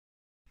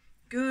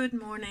Good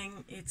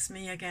morning, it's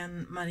me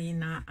again,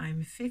 Marina.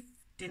 I'm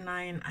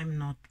 59,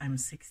 I'm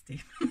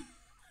 60.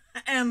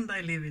 And I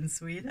live in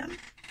Sweden.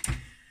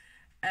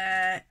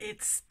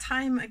 It's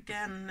time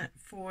again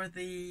for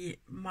the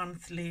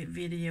monthly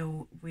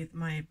video with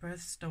my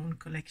Birthstone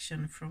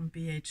Collection from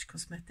BH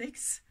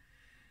Cosmetics.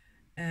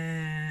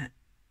 I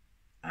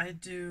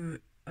do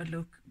a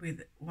look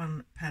with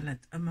one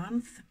palette a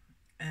month,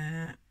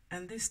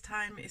 and this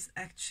time is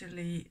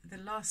actually the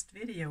last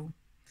video,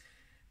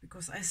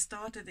 because I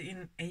started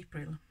in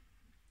April,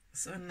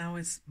 so now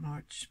it's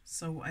March.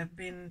 So I've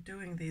been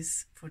doing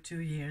this for 2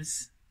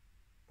 years,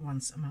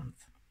 once a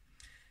month.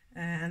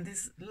 And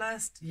this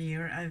last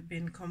year I've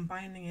been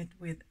combining it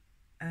with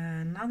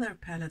another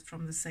palette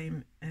from the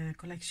same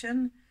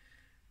collection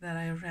that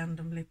I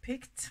randomly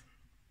picked.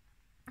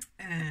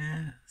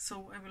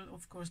 So I will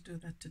of course do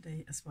that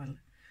today as well.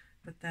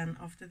 But then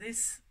after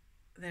this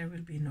there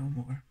will be no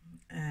more.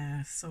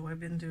 So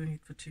I've been doing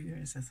it for 2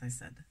 years, as I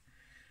said.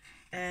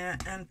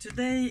 And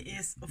today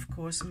is of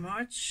course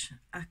March,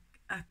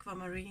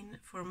 Aquamarine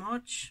for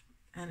March,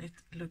 and it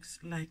looks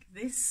like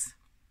this.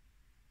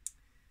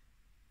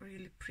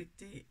 Really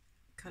pretty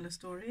color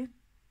story.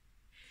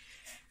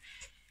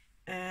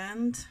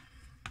 And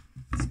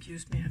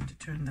excuse me, I have to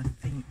turn that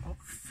thing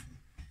off.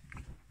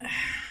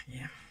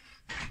 Yeah.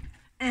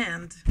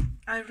 And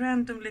I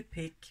randomly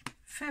pick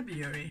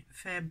February,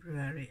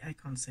 I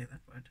can't say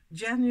that word.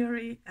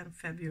 January and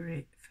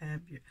February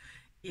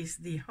is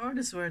the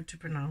hardest word to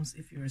pronounce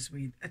if you're a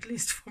Swede, at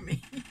least for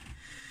me.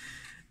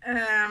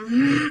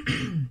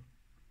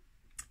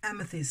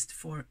 Amethyst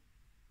for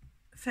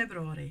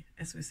February,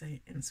 as we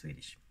say in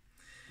Swedish.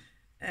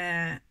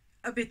 A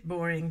bit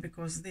boring,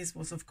 because this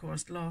was of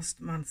course last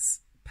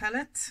month's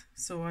palette,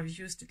 so I've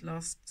used it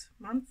last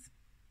month,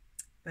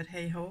 but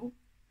hey ho,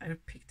 I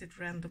picked it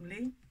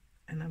randomly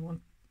and I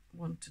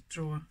want to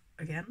draw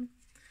again,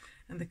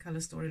 and the color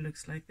story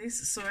looks like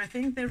this. So I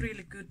think they're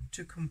really good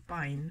to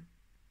combine,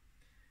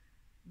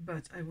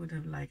 but I would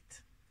have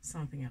liked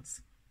something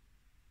else.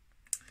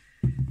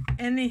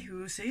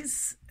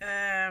 Anywho's,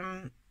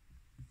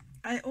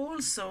 I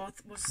also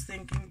was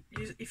thinking,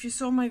 if you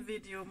saw my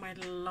video, my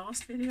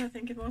last video I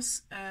think it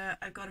was,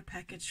 I got a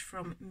package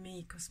from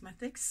Mii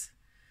Cosmetics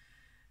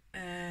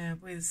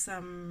with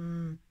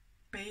some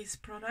base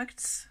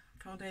products,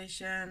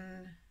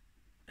 foundation.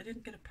 I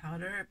didn't get a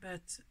powder,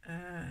 but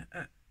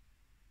a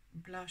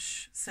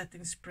blush,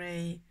 setting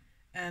spray,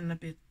 and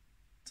a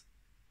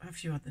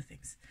few other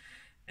things.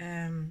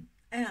 And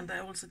I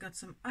also got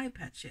some eye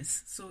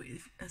patches. So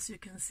if, as you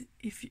can see,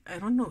 I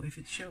don't know if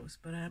it shows,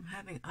 but I'm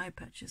having eye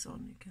patches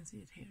on. You can see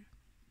it here.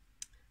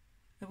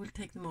 I will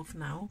take them off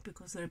now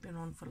because they've been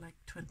on for like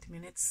 20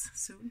 minutes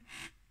soon.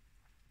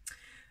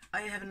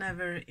 I have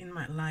never in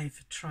my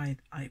life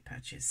tried eye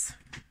patches.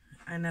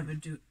 I never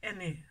do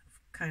any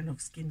kind of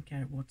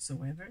skincare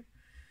whatsoever.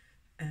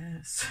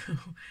 So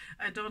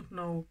I don't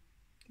know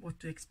what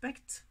to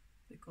expect,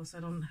 because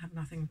I don't have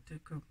nothing to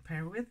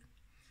compare with.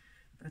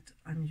 But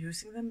I'm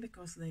using them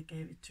because they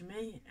gave it to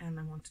me and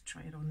I want to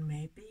try it on.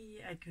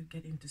 Maybe I could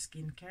get into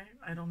skincare.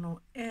 I don't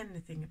know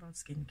anything about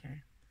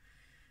skincare.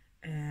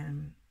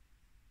 And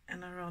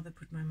I'd rather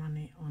put my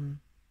money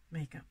on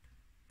makeup.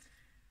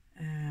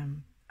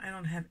 I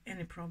don't have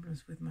any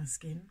problems with my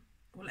skin.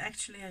 Well,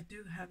 actually I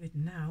do have it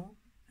now,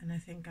 and I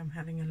think I'm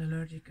having an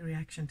allergic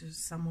reaction to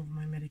some of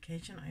my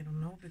medication. I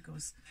don't know,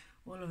 because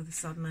all of a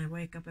sudden I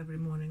wake up every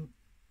morning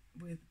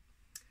with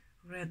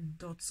red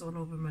dots all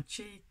over my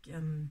cheek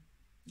and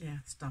yeah,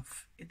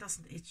 stuff. It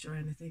doesn't itch or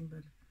anything,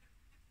 but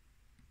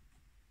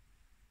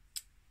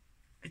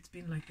it's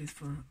been like this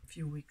for a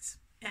few weeks.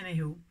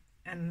 Anywho,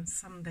 and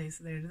some days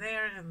they're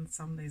there and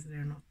some days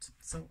they're not,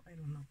 so I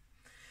don't know.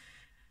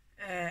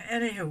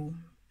 Anywho,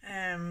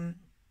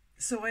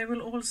 so I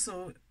will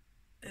also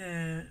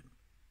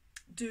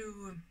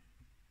do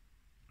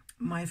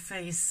my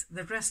face,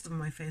 the rest of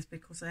my face,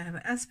 because I have,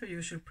 as per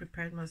usual,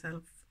 prepared my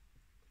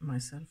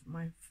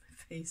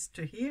face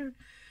to here.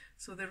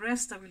 So the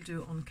rest I will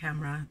do on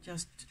camera,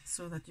 just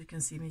so that you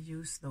can see me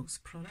use those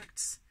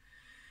products.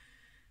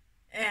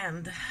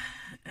 And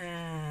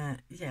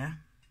yeah,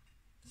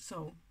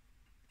 so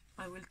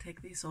I will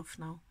take these off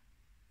now.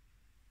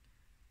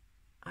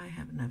 I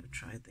have never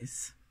tried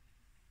this,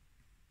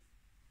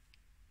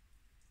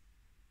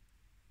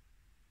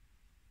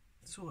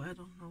 so I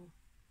don't know.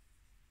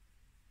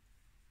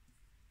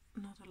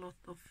 Not a lot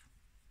of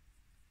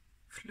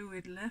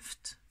fluid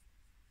left.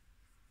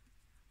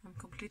 I'm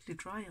completely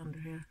dry under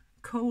here.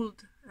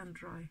 Cold and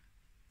dry,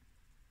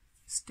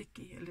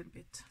 sticky a little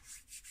bit,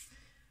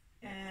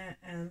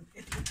 and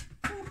it,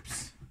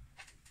 oops,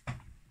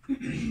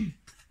 came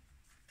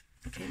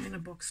in a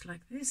box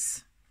like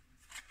this.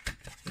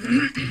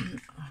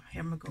 Oh,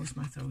 here goes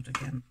my throat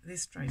again.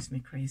 This drives me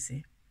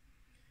crazy.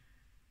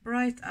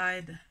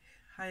 Bright-eyed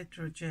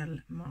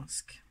hydrogel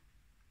mask.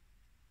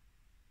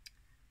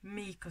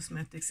 Mii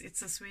Cosmetics.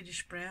 It's a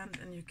Swedish brand,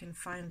 and you can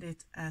find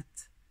it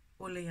at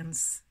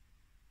Åhléns.com,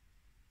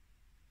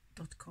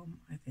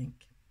 I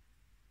think.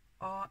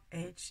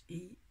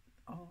 A-H-E,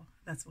 oh,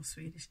 that was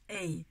Swedish.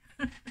 A.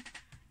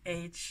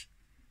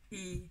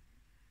 am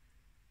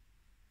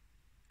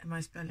I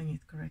spelling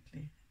it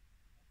correctly?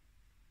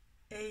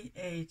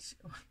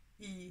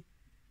 A-H-E,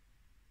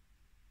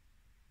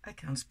 I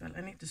can't spell,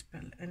 I need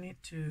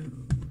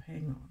to,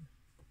 hang on.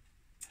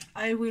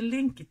 I will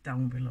link it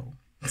down below.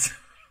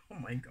 Oh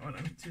my god,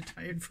 I'm too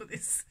tired for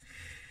this.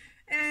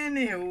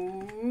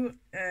 Anywho,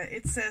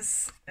 it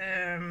says,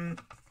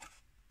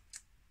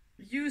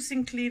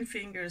 using clean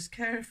fingers,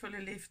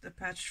 carefully lift the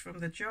patch from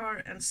the jar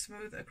and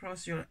smooth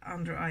across your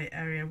under eye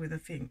area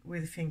with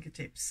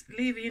fingertips.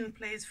 Leave in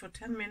place for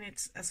 10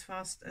 minutes as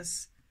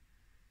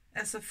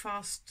a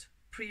fast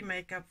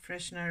pre-makeup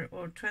freshener,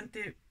 or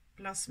 20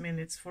 plus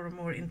minutes for a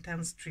more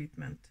intense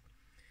treatment.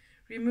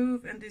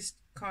 Remove and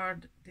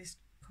discard,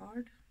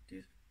 do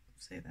you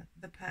say that?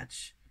 The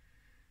patch.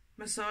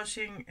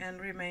 Massaging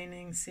and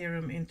remaining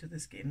serum into the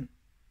skin.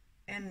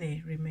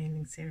 Any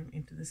remaining serum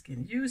into the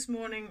skin. Use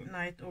morning,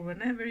 night, or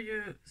whenever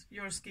your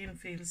skin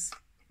feels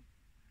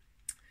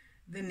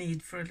the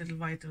need for a little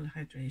vital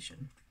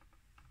hydration.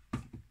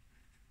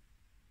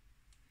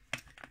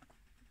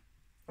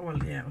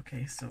 Well, yeah,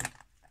 okay, so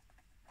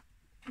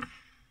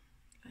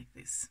like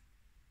this.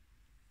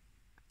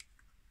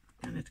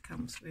 And it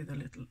comes with a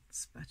little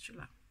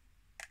spatula.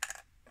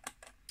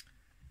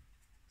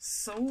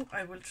 So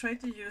I will try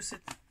to use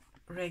it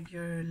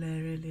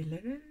regularly.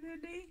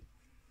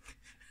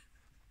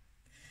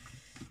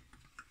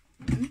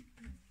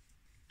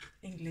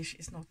 English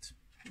is not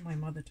my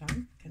mother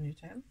tongue, can you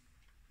tell?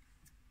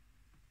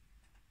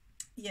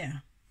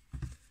 Yeah,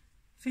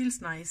 feels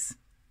nice.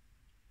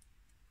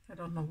 I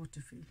don't know what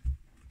to feel.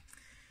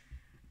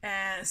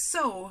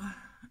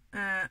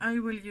 I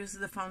will use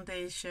the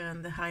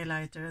foundation, the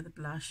highlighter, the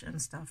blush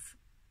and stuff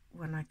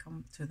when I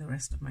come to the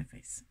rest of my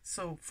face.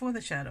 So for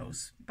the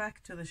shadows,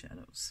 back to the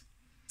shadows.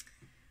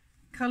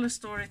 Color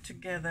Story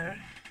Together.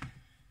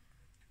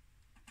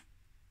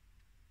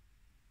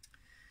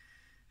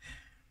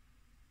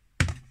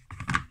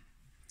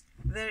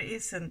 There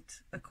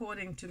isn't,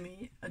 according to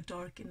me, a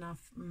dark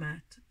enough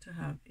matte to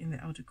have in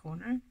the outer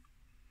corner.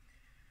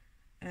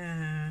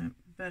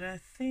 But I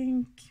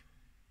think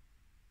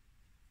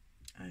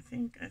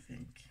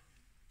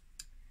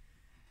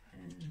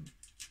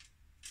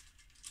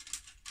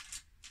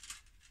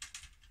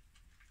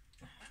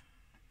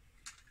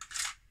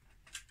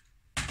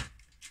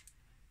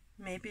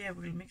maybe I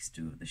will mix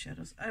two of the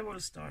shadows. I will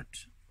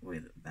start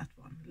with that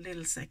one,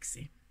 Little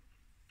Sexy,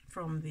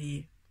 from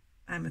the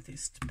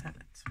Amethyst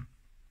palette.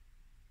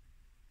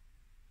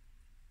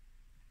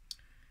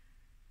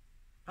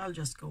 I'll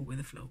just go with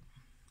the flow.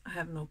 I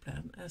have no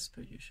plan, as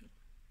per usual.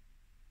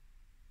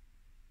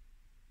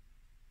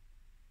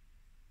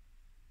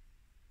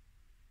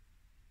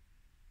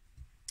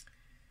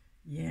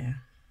 Yeah,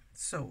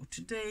 so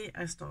today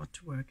I start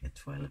to work at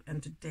 12,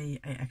 and today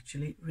I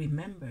actually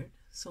remembered,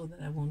 so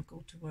that I won't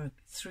go to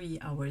work 3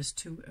 hours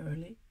too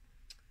early.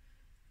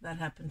 That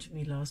happened to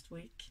me last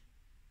week.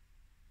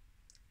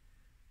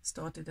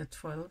 Started at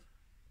 12,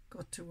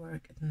 got to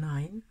work at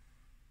 9.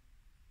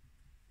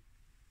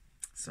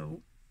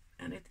 So,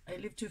 and I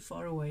live too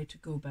far away to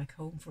go back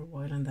home for a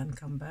while and then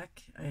come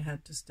back. I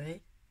had to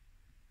stay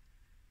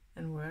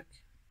and work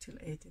till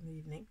 8 in the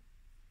evening.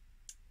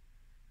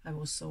 I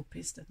was so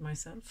pissed at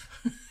myself.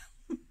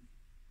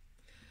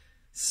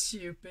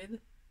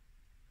 Stupid.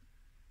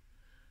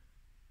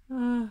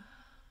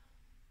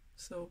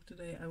 So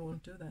today I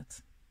won't do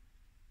that.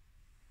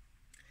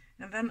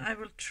 And then I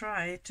will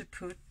try to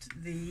put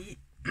the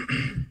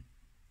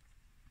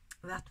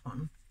that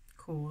one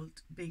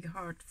called Big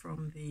Heart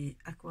from the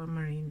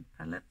Aquamarine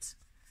palette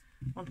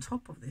on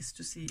top of this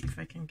to see if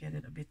I can get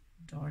it a bit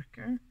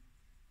darker.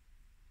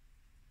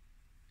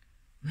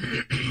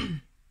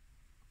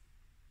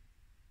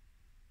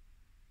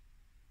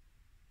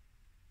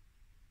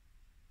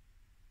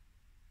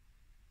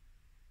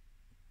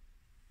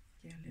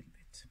 Yeah, a little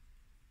bit.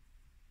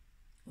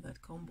 Well,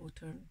 that combo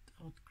turned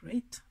out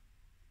great.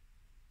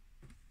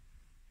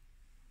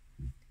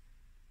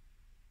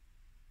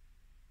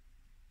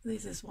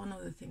 This is one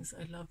of the things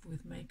I love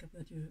with makeup,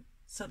 that you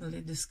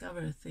suddenly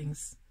discover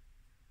things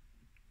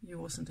you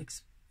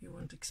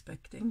weren't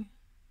expecting.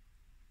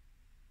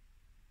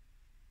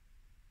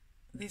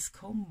 This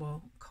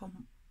color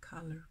combo,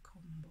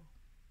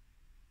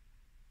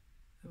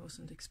 I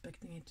wasn't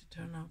expecting it to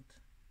turn out.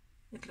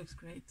 It looks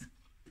great.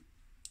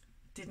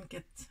 Didn't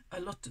get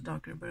a lot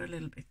darker, but a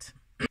little bit.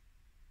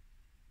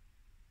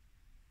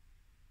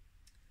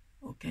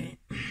 Okay,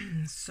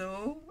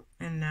 so,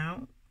 and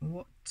now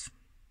what?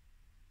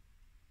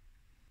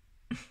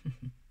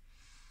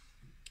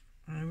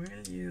 I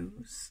will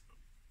use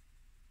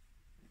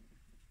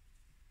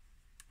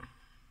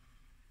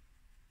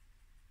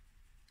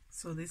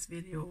so this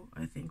video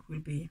I think will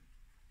be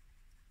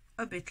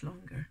a bit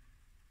longer.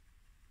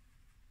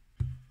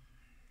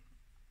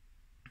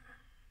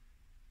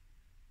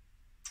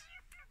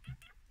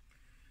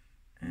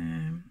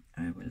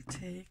 I will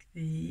take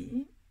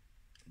the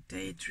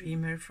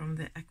Daydreamer from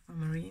the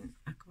Aquamarine,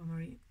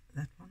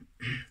 that one.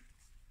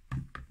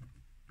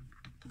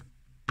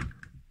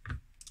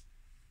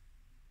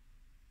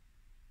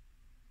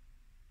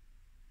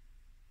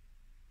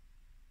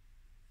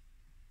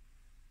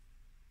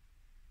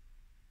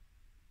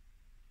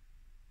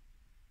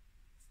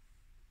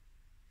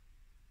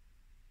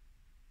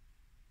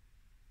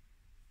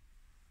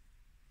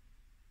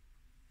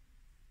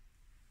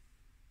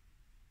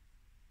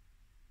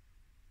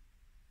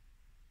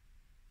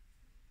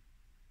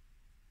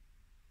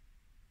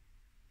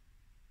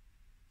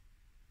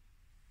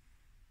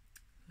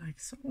 like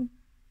so.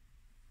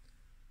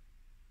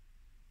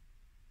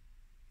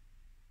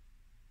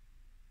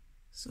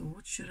 So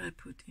what should I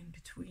put in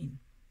between?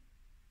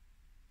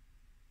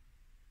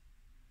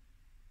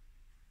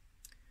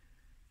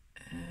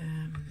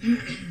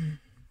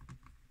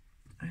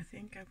 I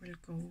think I will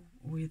go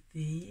with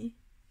the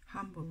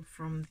Humble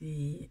from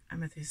the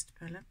Amethyst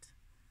palette.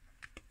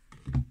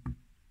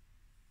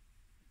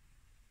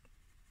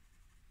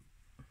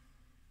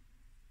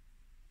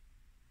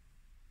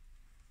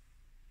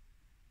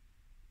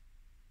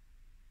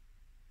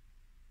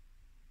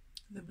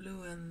 The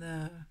blue and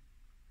the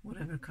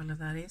whatever color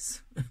that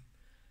is,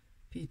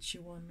 peachy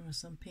one or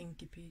some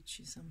pinky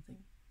peachy something,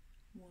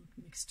 won't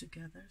mix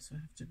together, so I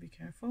have to be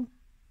careful.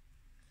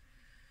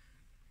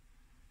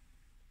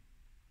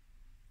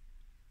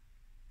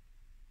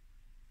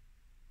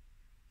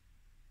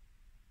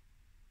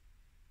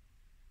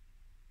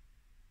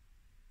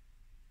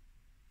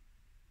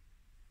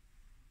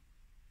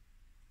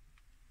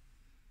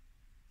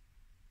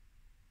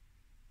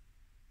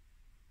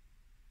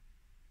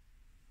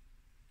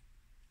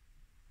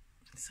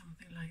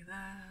 Something like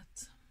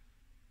that.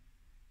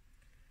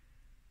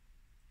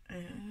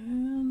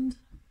 And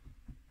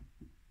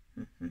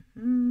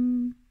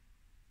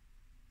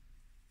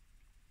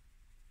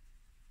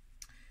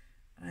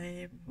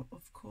I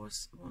of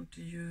course want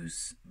to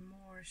use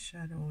more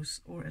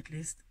shadows, or at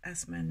least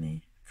as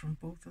many from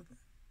both of them,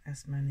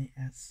 as many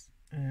as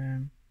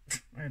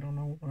I don't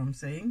know what I'm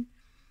saying,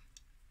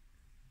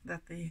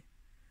 that the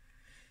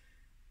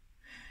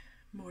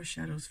more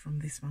shadows from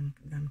this one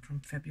than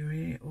from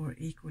February, or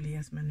equally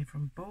as many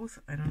from both.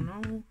 I don't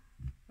know.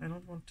 I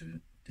don't want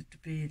it to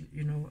be,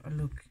 you know, a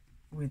look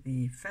with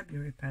the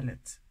February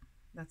palette.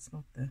 That's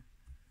not the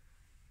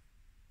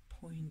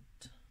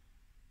point.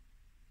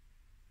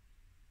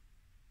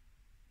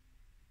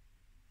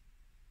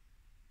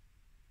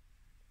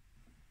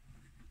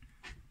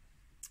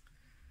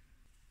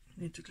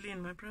 Need to clean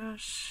my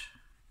brush.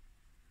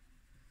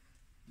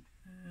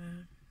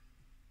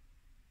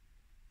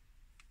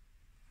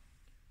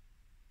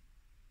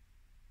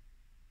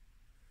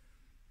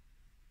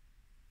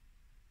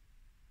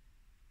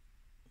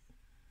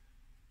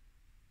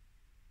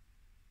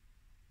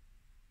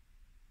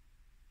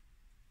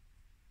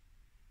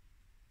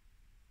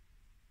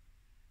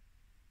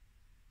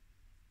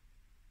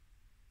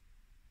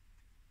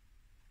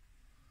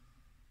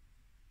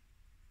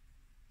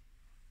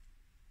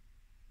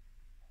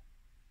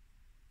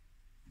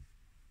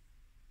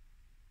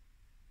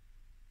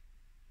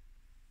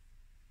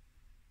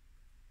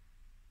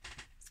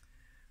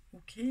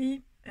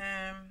 Okay,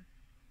 I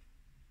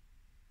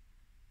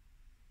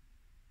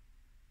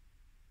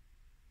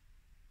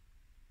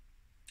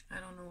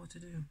don't know what to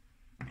do,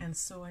 and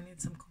so I need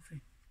some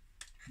coffee.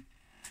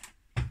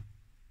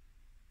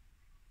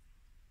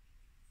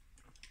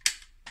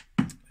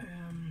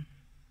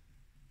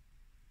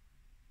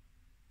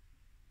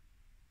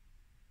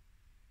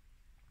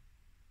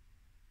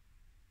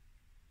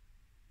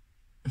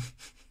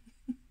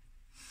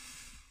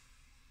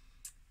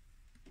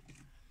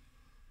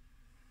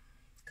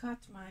 Cut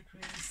my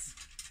crease.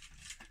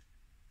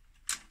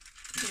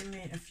 Give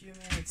me a few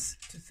minutes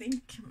to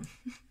think.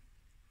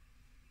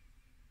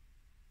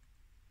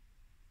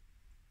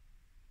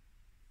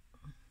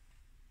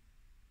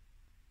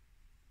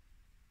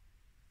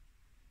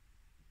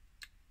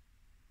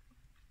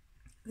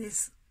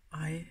 This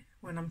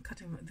when I'm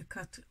cutting the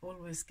cut,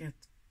 always get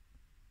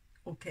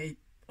okay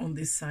on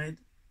this side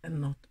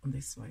and not on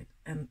this side,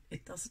 and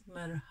it doesn't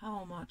matter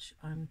how much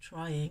I'm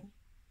trying,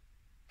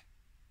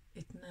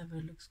 it never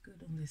looks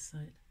good on this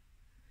side.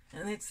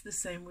 And it's the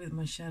same with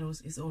my shadows,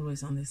 is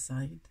always on this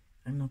side.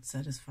 I'm not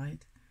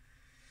satisfied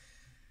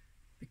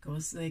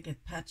because they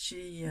get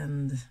patchy,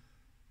 and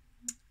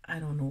I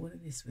don't know what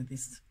it is with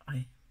this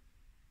eye.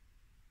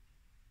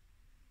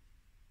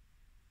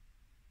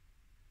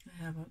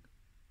 I have a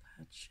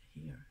patch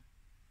here.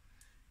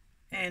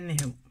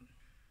 Anywho,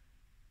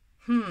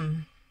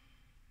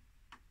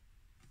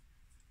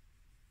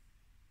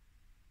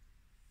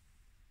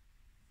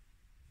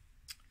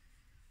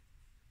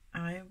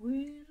 I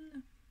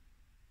will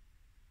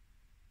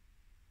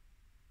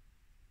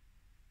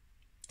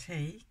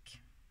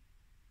take,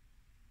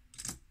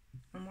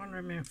 I'm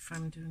wondering if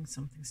I'm doing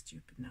something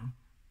stupid now,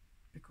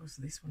 because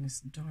this one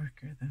is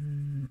darker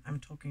than I'm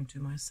talking to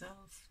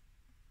myself.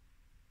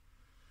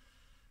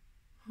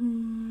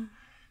 No,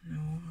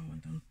 I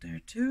don't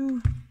dare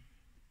to.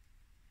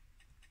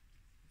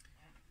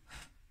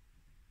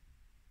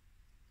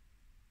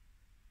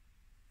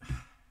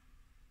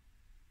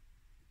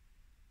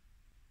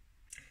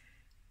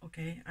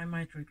 Okay, I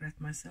might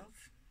regret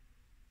myself.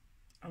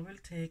 I will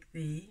take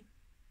the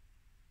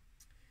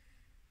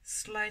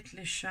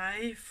Slightly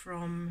Shy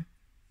from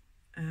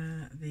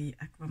the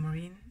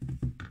Aquamarine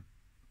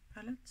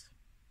palette.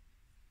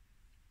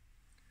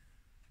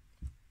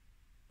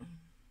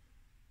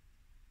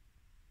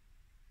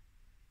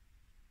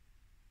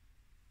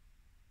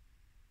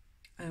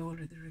 I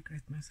already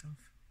regret myself.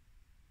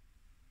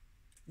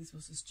 This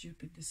was a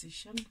stupid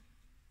decision.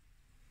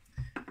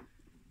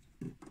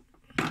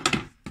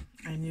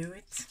 I knew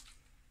it.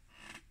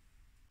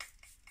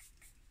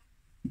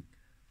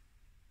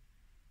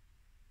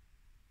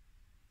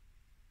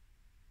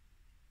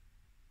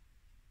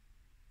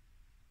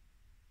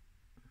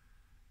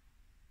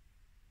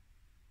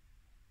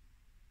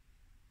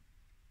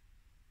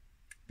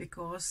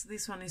 Because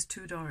this one is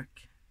too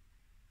dark,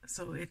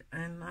 so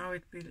now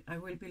I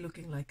will be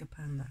looking like a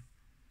panda.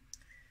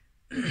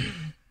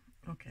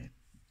 Okay.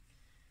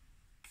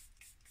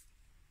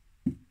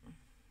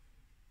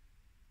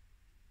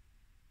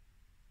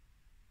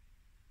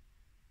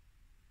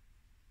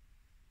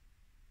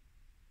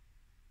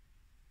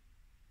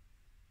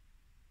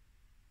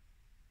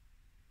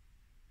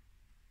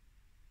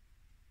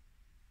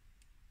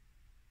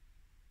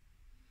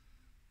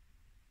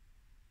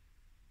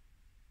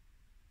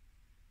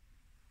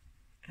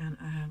 And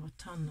I have a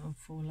ton of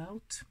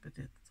fallout, but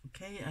it's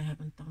okay. I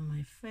haven't done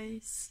my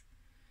face,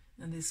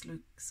 and this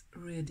looks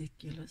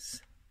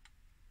ridiculous.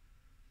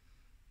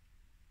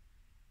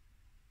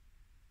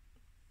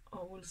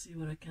 Oh, we'll see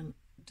what I can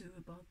do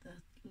about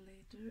that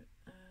later.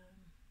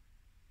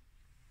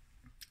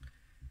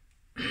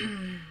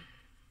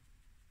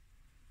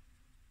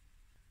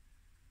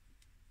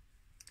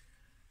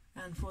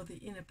 And for the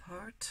inner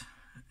part,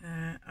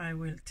 I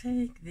will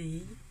take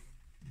the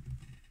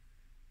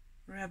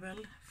Rebel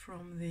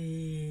from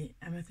the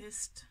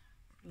Amethyst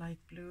light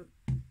blue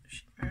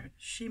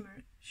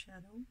shimmer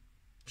shadow.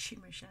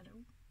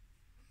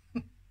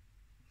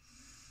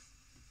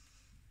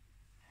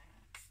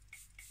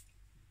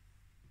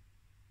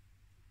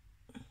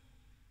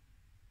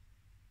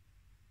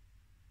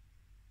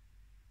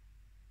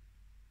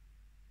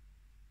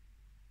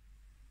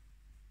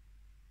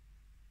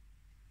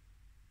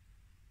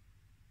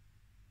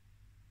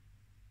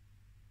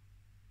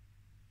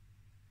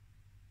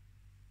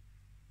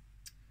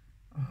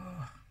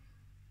 Oh,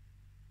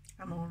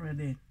 I'm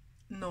already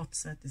not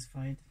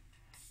satisfied.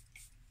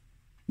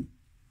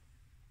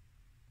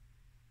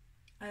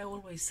 I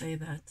always say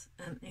that,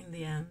 and in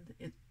the end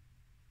it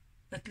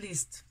at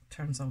least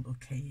turns out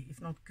okay.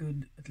 If not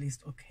good, at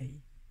least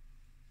okay.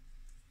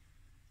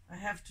 I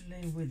have to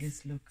live with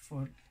this look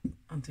for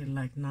until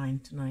like 9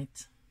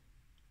 tonight.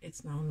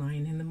 It's now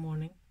 9 in the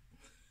morning.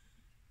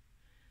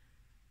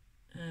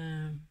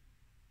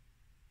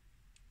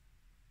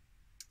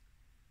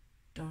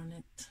 Darn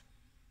it.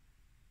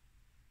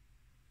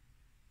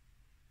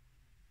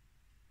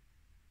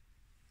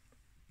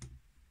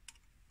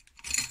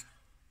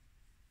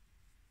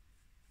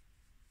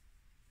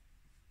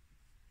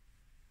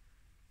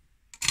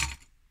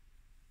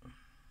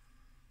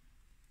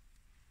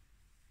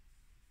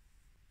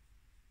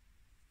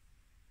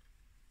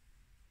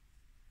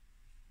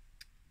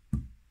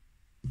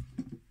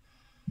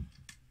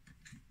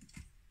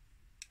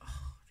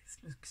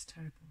 Looks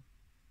terrible.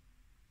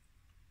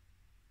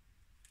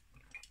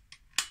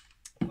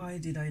 Why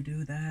did I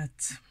do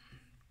that?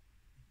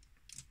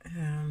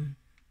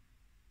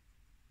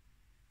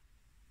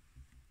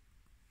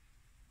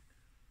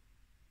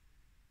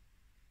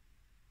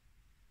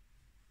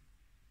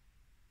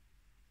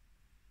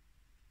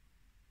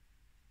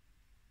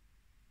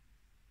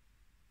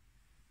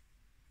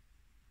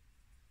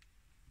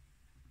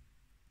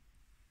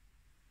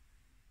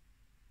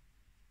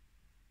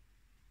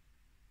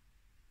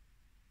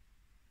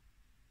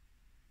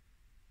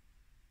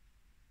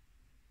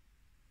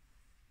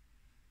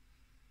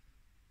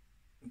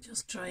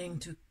 Just trying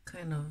to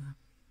kind of,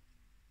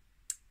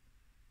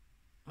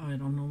 I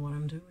don't know what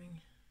I'm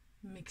doing,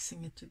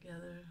 mixing it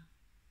together.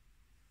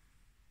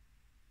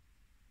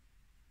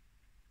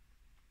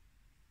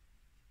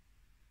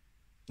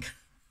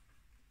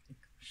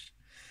 Gosh.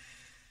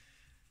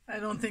 I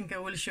don't think I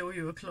will show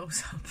you a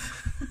close-up.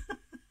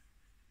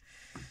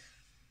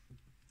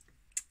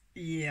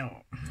 Yeah.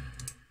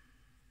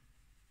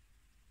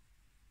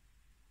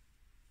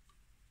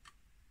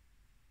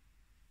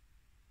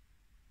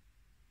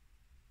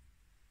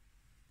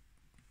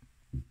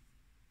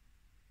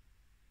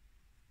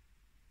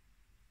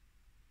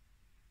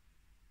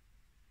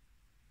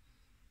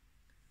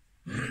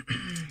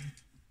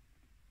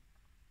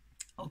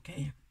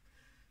 Okay,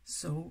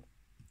 so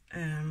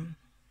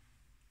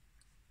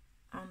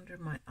under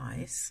my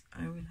eyes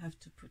I will have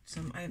to put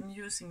some, I'm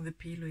using the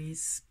P.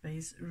 Louise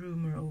Space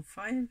Rumor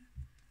 05.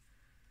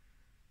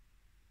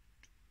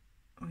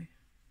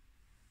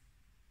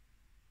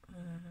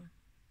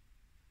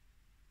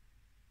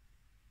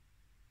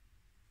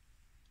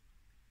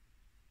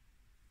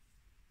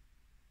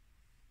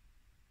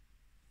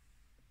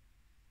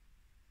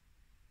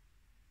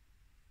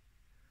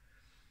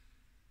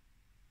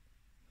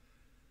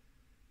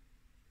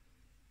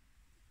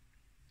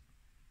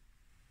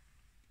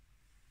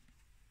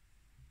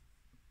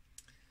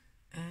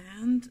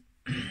 And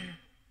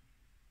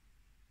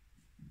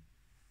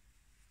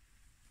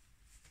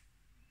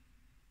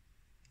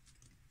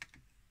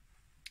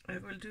I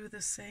will do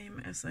the same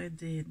as I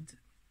did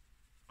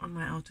on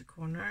my outer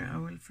corner. I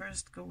will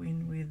first go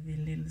in with the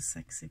Little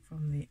Sexy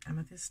from the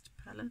Amethyst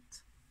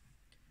palette.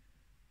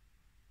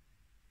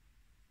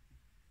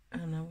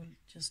 And I will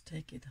just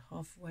take it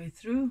halfway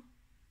through.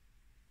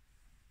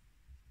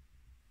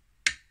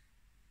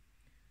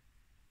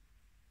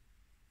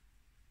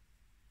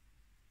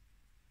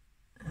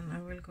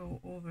 will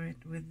go over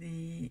it with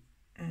the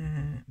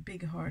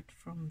big heart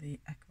from the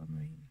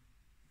Aquamarine.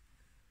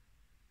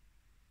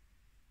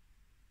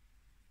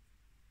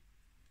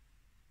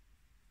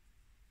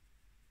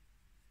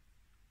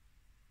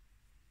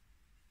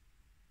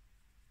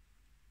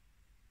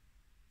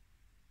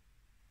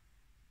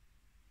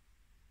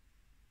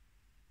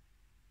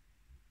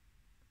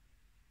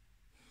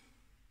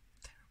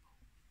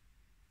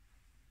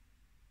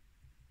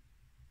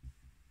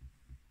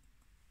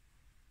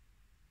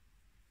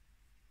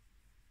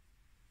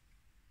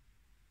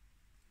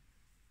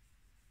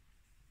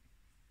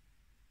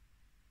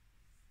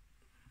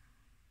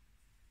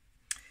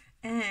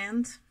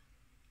 And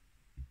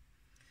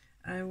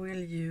I will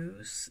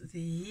use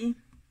the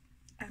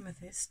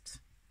amethyst.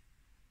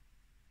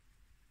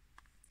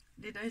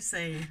 Did I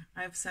say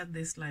I've said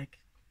this like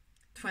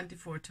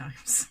 24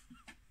 times?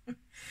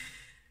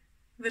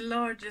 The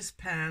largest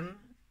pan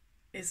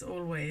is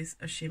always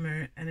a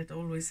shimmer, and it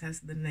always has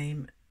the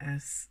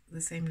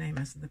same name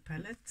as the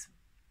palette,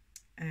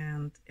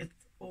 and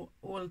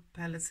all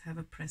palettes have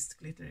a pressed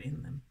glitter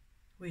in them,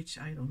 which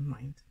I don't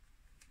mind.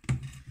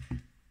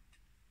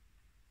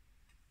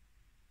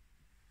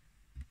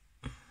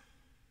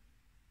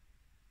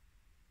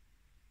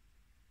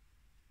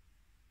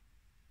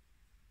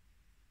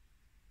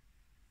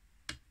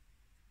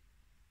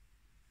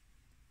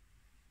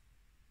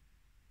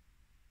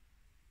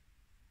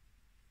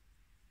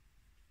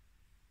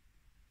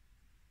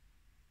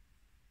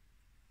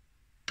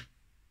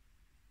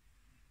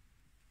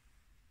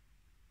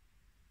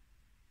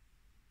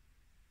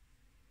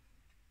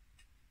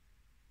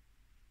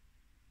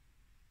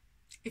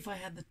 If I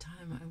had the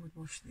time, I would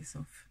wash this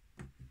off,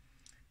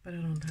 but I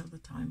don't have the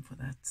time for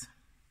that.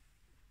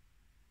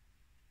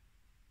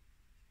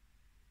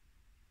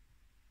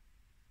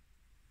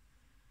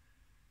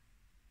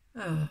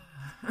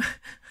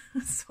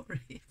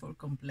 Sorry for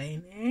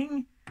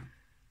complaining.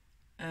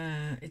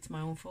 It's my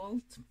own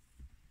fault.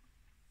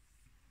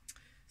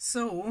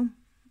 So,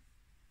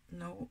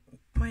 no,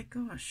 my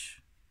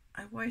gosh,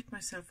 I wiped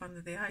myself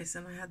under the eyes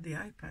and I had the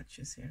eye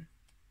patches here.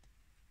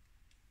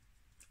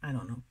 I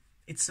don't know.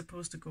 It's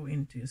supposed to go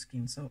into your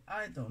skin, so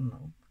I don't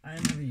know. I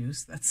never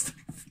use that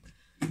stuff.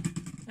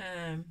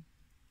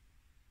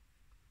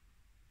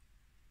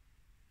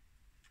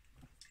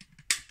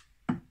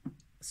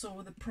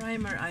 So the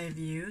primer I've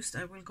used,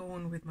 I will go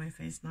on with my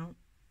face now,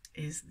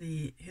 is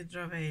the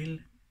Hydra Veil,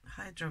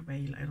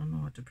 I don't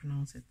know how to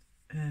pronounce it,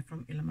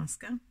 from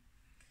Illamasqua.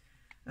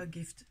 A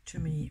gift to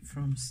me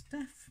from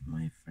Steph,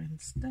 my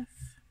friend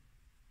Steph.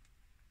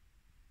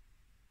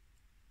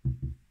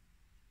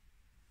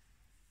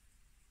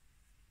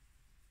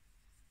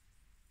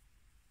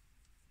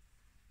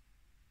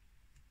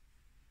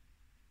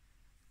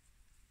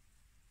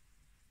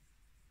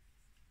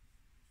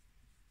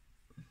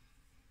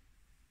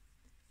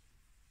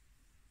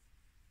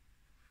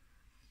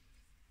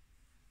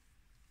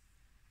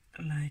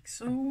 Like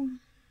so. And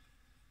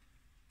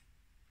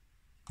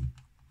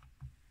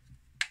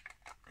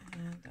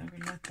I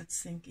will let that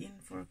sink in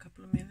for a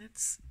couple of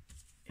minutes.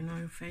 You know,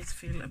 your face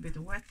feel a bit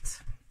wet.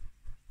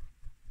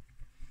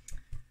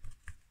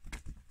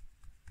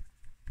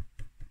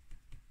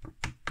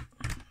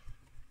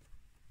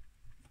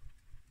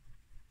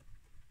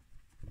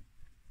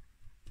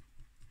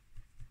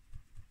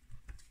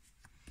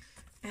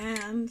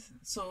 And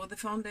so the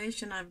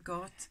foundation I've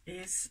got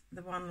is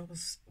the one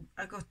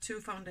I got 2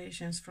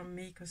 foundations from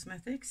Mii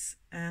Cosmetics,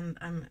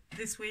 and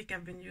this week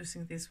I've been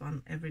using this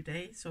one every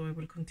day, so I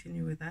will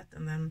continue with that,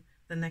 and then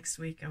the next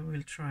week I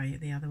will try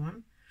the other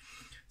one.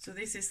 So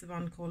this is the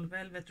one called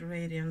Velvet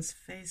Radiance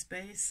Face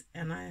Base,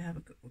 and I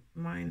have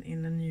mine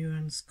in a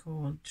nuance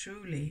called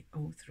Truly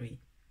 03.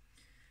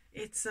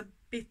 It's a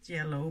bit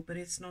yellow, but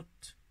it's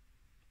not,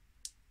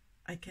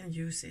 I can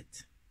use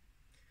it.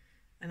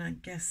 And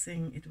I'm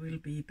guessing it will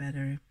be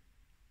better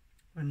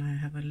when I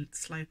have a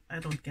slight, I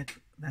don't get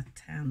that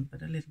tan,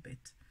 but a little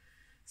bit.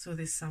 So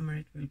this summer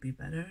it will be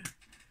better.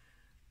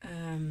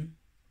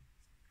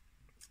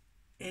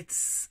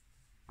 It's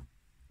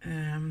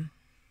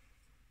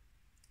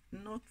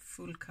not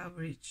full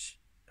coverage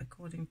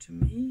according to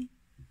me.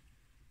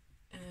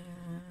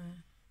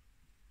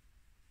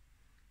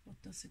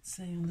 What does it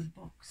say on the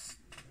box?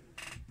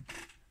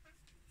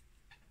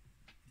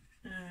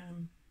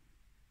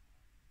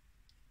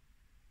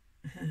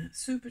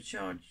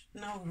 Supercharged,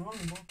 no, wrong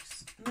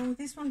box. No,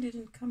 this one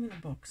didn't come in a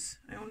box.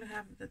 I only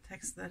have the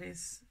text that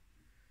is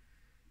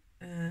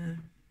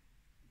on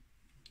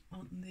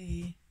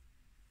the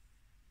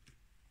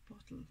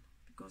bottle,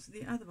 because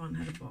the other one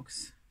had a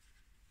box.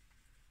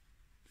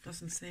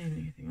 Doesn't say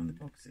anything on the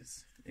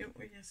boxes.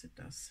 Oh, yes, it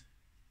does.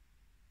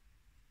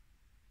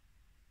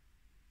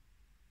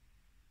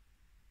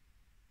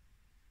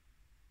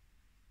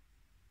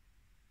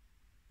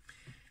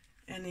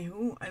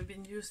 Anywho, I've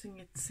been using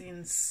it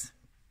since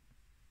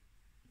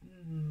I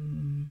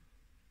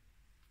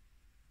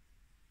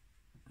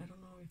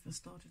don't know if I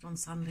started on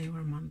Sunday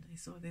or Monday,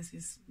 so this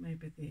is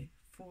maybe the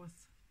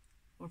 4th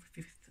or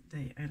 5th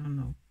day, I don't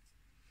know.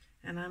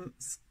 And I'm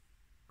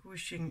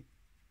squishing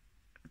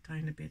a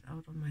tiny bit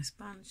out on my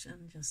sponge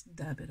and just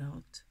dab it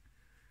out.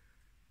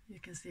 You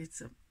can see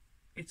it's a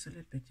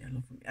little bit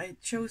yellow for me. I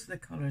chose the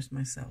colors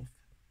myself,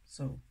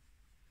 so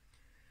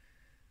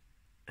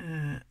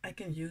I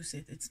can use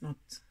it. It's not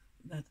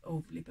that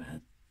overly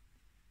bad,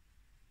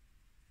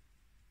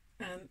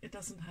 and it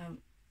doesn't have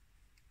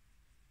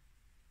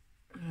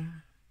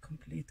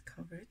complete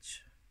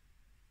coverage,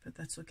 but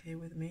that's okay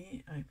with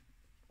me. I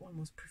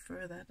almost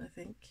prefer that. I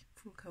think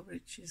full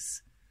coverage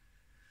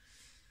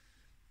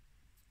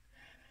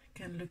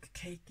can look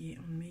cakey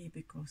on me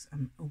because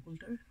I'm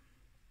older.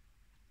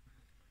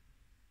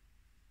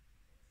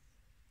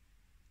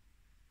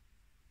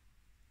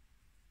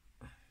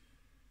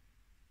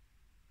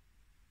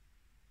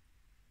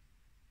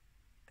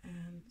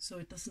 And so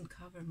it doesn't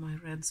cover my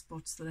red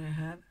spots that I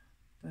have,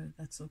 but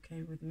that's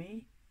okay with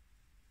me.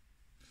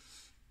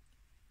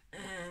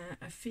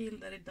 I feel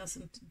that it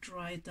doesn't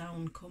dry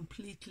down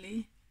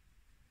completely,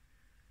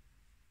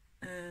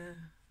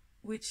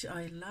 which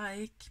I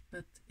like,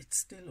 but it's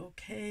still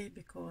okay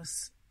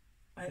because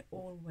I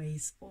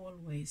always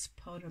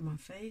powder my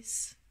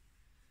face.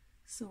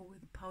 So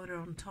with powder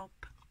on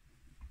top,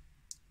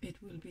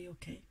 it will be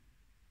okay.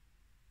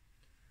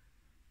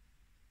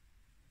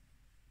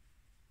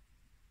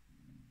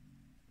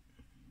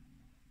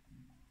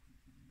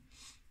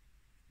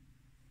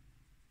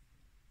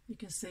 You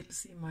can still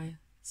see my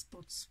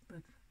spots,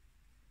 but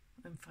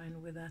I'm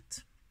fine with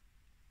that.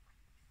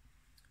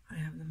 I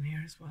have them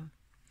here as well.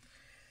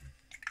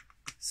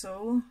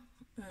 So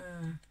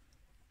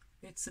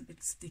it's a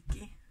bit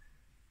sticky,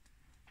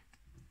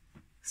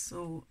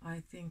 so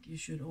I think you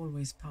should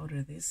always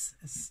powder this,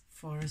 as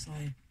far as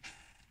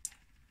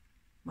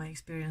my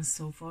experience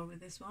so far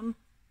with this one,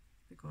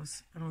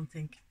 because I don't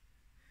think,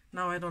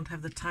 now I don't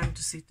have the time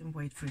to sit and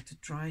wait for it to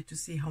dry to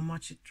see how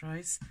much it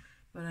dries,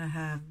 but I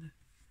have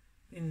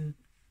been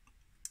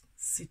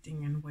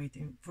sitting and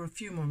waiting for a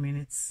few more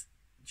minutes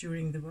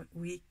during the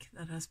week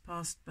that has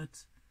passed,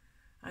 but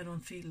I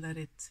don't feel that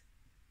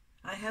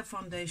I have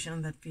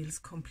foundation that feels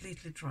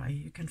completely dry.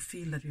 You can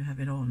feel that you have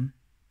it on,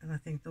 and I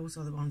think those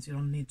are the ones you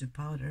don't need to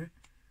powder,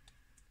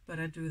 but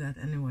I do that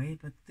anyway.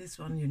 But this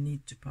one you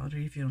need to powder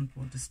if you don't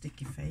want a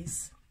sticky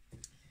face.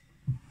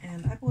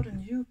 And I bought a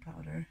new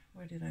powder.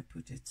 Where did I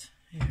put it?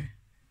 Here.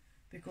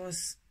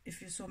 Because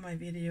if you saw my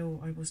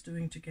video I was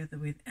doing together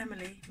with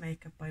Emily,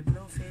 Makeup by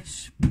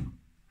Blowfish,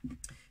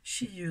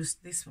 she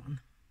used this one,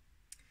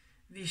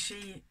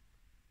 Vichy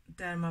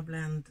Derma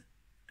Blend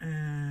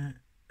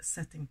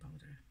setting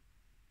powder.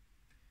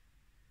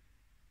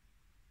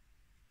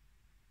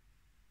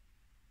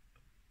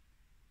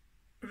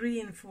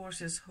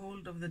 Reinforces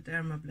hold of the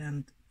Derma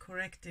Blend,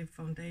 corrective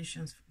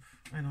foundations,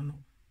 I don't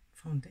know,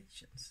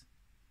 foundations.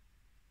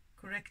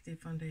 Corrective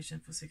foundation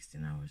for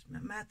 16 hours,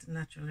 matte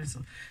natural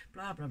result,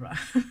 blah blah blah.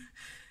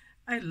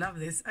 I love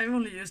this. I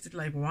only used it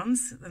like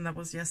once, and that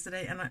was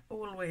yesterday, and I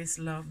always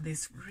love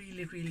this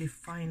really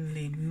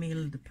finely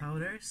milled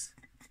powders.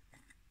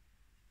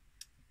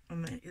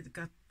 And it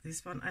got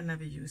this one. I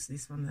never use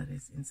this one that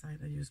is inside.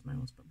 I use my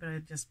own spot, but I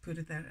just put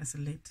it there as a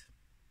lid.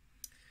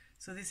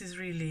 So this is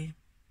really,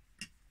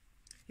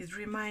 it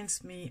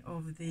reminds me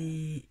of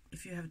the,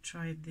 if you have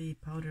tried the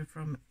powder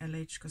from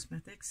BH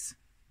Cosmetics,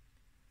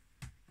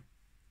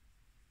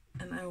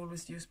 and I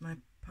always use my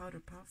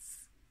powder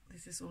puff.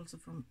 This is also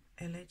from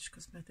BH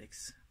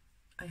Cosmetics.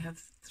 I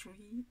have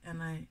 3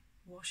 and I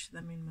wash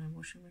them in my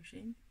washing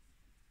machine.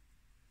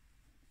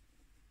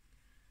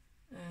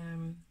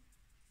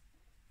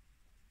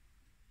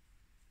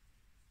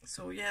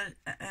 So yeah,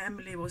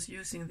 Emily was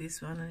using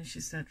this one and she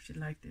said she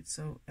liked it.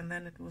 So, and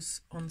then it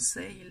was on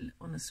sale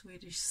on a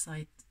Swedish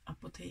site,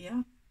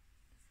 Apotea.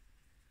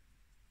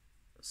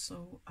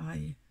 So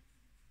I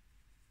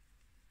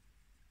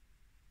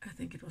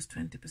think it was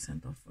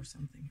 20% off or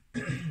something.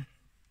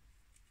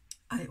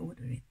 I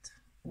ordered it.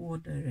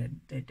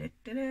 Ordered.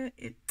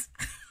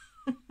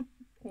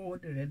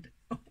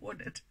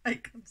 I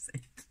can't say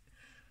it.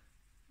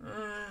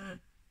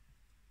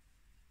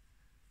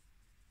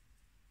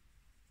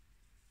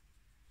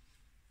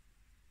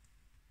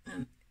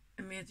 And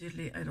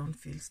immediately I don't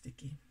feel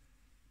sticky.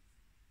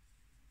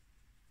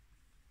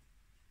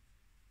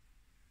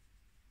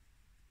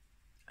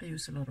 I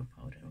use a lot of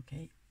powder,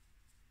 okay?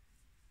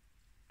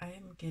 I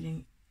am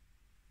getting,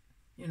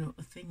 you know,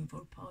 a thing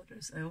for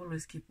powders. I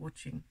always keep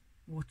looking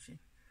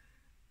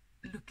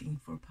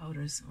for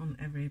powders on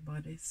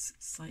everybody's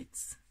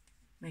sites,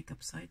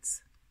 makeup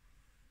sites.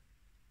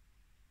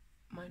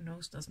 My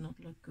nose does not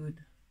look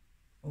good.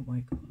 Oh my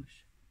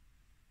gosh.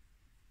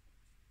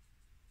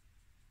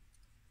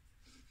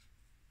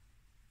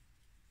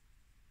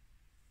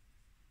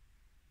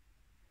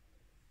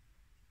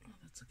 Oh,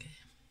 that's okay.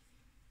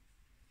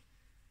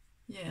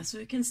 Yeah, so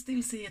you can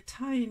still see a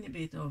tiny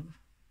bit of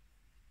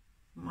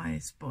my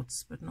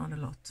spots, but not a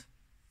lot,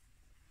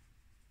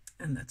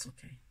 and that's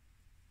okay.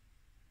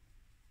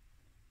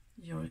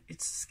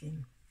 It's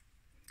skin.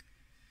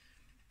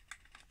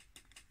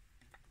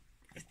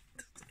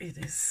 It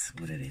is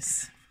what it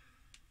is.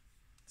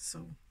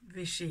 So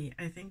Vichy,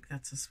 I think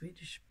that's a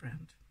Swedish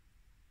brand.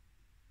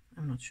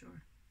 I'm not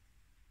sure.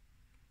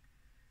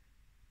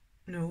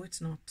 No,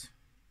 it's not.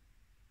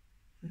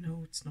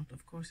 No, it's not.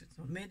 Of course it's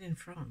not. Made in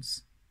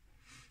France.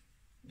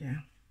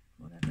 Yeah,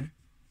 whatever.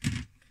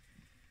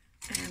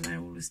 And I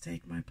always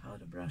take my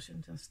powder brush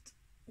and just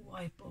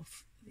wipe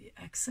off the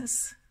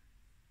excess.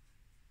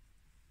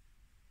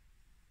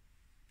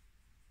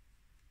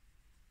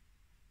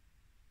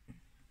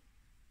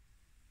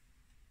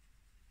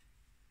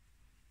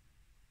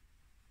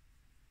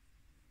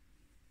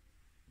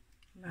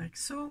 Like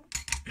so.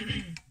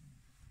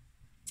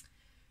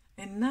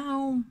 And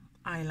now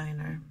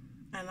eyeliner,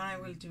 and I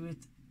will do it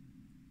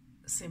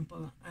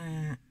simple.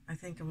 I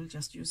think I will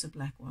just use a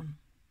black one.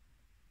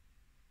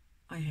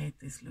 I hate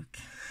this look.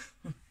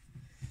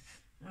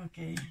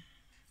 Okay,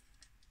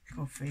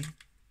 coffee.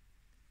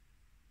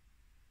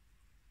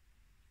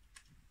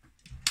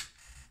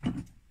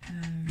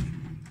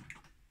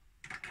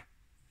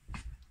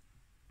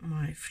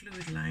 My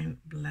fluid line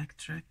black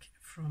track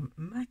from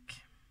MAC.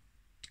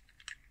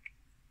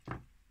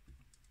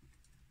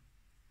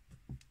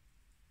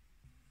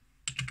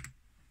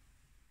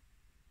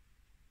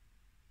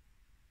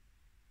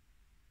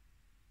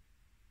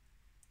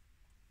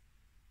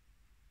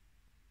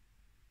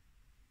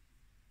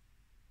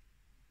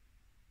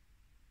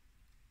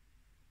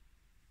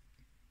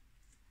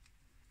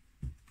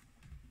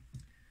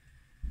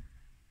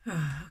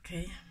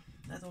 Okay,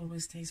 that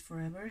always takes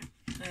forever.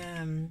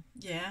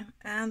 Yeah,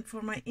 and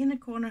for my inner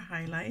corner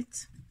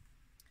highlight,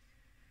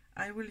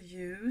 I will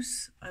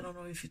use, I don't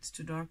know if it's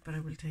too dark, but I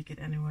will take it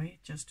anyway,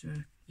 just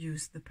to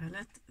use the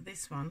palette.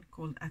 This one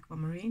called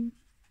Aquamarine.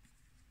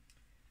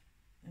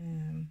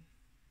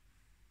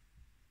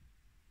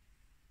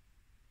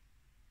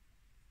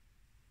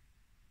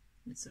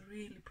 It's a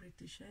really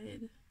pretty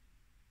shade.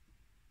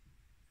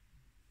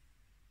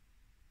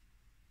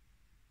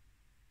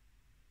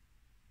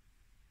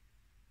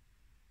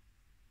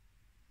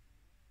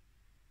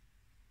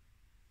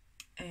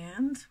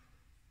 And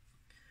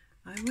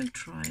I will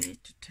try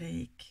to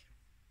take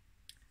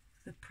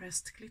the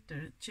pressed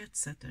glitter Jet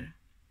Setter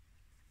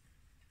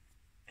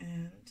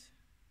and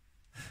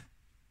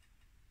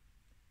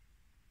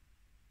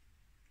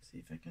see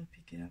if I can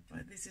pick it up.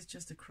 This is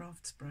just a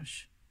crafts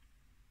brush.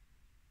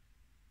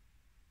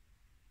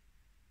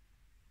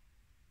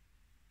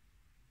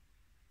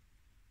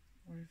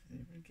 Or if they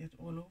will get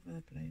all over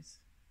the place.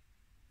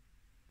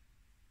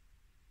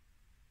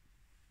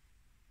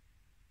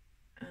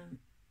 And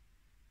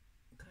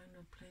kind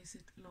of place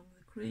it along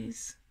the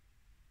crease.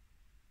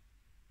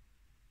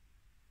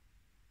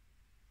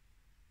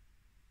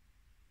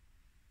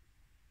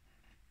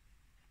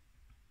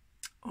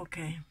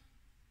 Okay,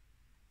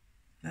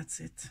 that's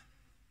it.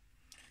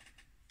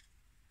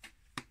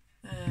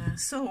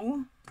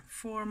 So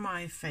for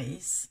my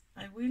face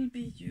I will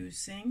be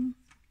using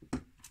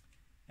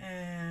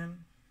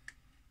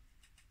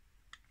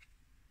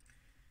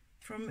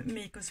from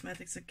Mii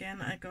Cosmetics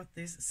again. I got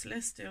this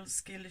Celestial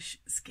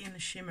Skin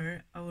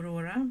Shimmer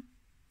Aurora,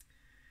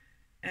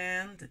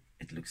 and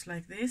it looks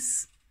like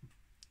this,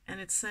 and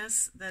it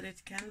says that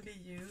it can be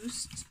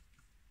used,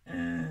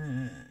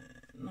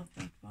 not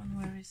that one,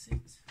 where is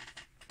it?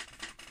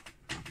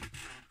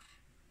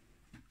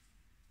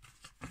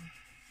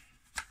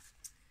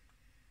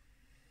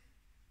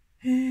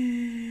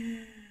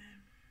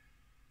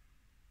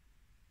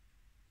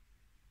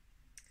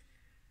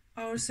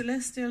 Our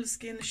Celestial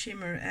Skin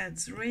Shimmer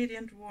adds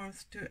radiant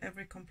warmth to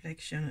every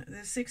complexion.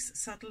 The 6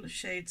 subtle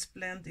shades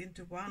blend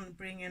into one,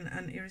 bringing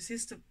an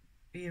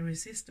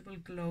irresistible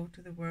glow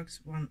to the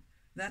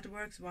that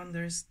works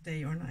wonders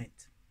day or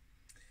night.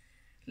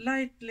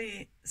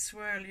 Lightly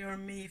swirl your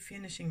Mii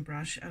finishing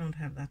brush, I don't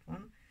have that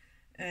one,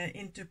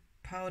 into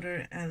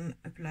powder and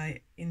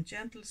apply in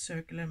gentle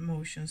circular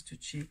motions to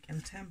cheek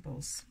and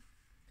temples.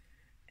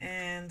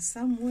 And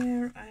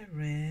somewhere I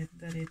read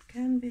that it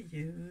can be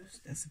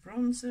used as a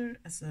bronzer,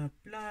 as a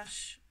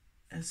blush,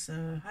 as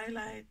a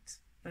highlight,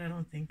 but I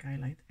don't think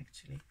highlight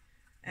actually,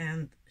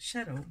 and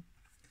shadow.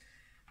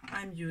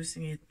 I'm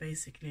using it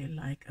basically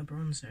like a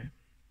bronzer.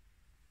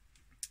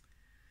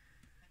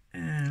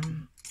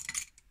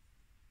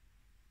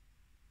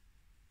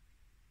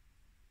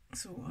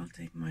 So I'll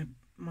take my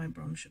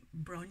bronzer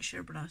brush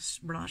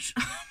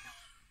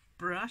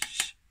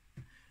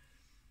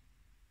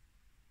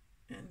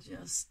and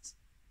just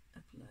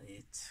apply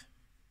it.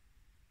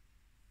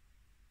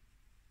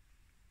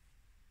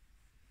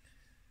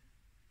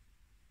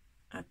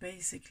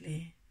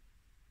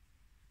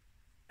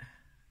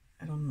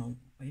 I don't know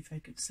if I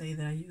could say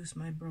that I use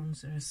my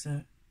bronzer as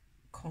a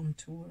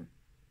contour,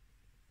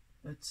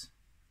 but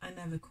I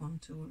never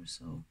contour,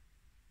 so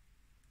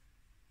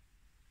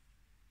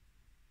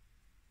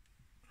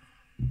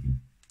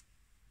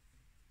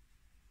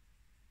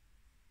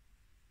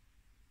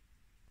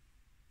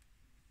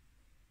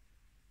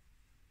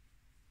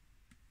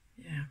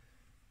yeah.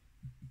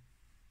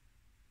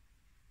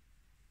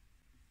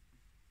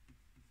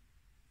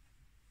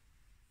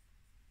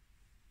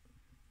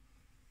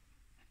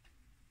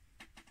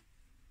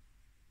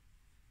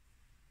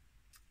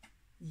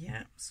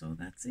 Yeah, so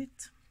that's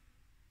it.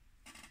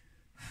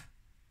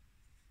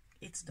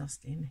 It's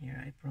dusty in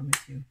here, I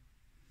promise you.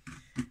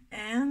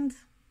 And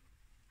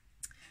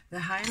the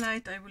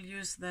highlight, I will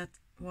use that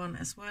one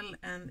as well.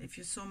 And if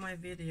you saw my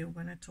video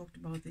when I talked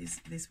about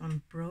this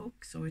one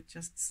broke, so it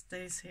just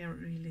stays here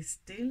really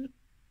still.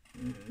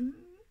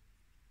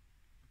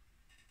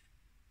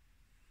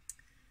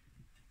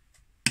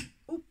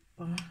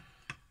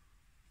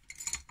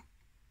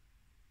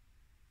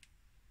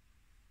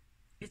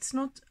 It's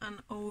not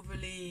an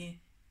overly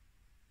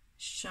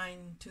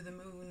shine to the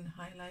moon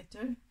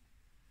highlighter,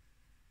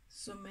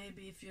 so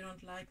maybe if you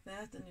don't like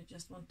that and you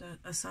just want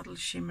a subtle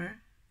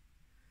shimmer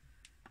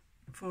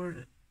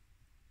for,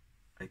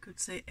 I could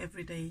say,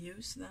 everyday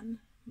use, then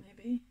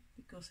maybe,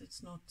 because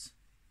it's not,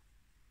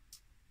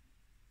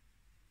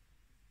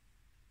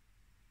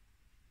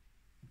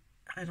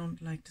 I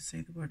don't like to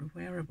say the word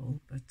wearable,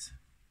 but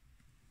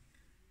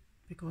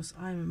because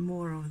I'm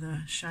more of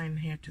the shine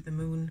here to the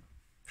moon,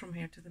 from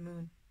here to the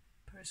moon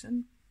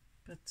person.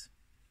 But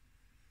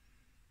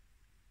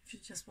if you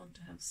just want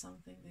to have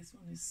something, this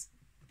one is,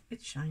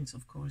 it shines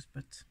of course,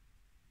 but,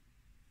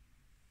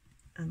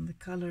 and the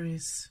color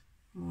is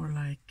more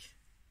like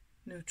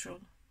neutral.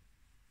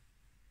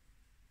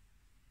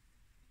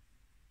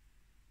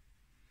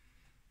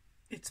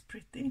 It's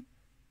pretty.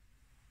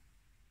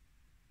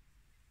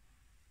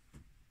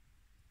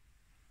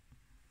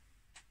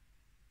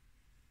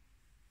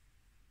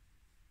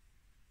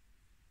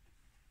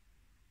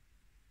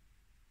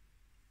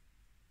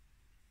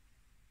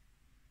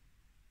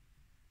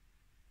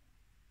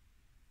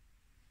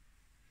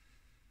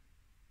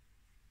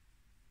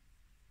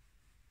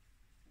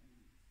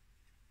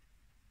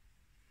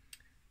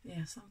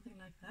 Yeah, something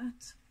like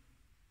that.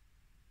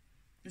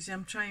 You see,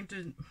 I'm trying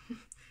to,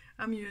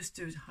 I'm used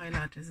to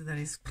highlighters that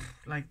is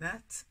like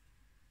that.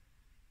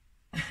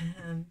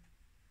 And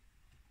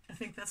I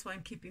think that's why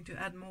I'm keeping to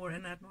add more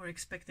and add more,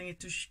 expecting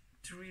it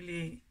to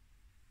really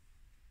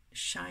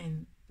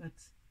shine, but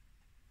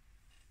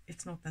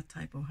it's not that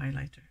type of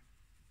highlighter.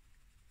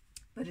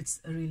 But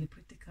it's a really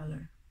pretty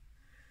color.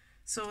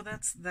 So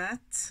that's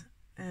that.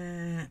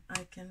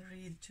 I can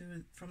read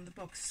from the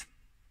box.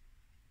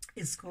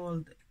 It's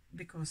called,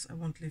 because I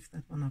won't lift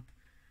that one up,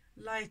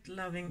 Light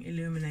Loving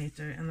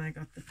Illuminator, and I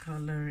got the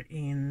color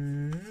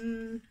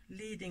in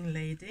Leading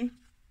Lady.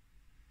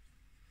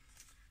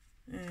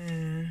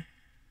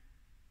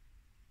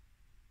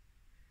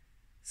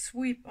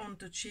 Sweep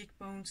onto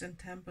cheekbones and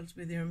temples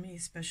with your Mii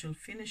special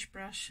finish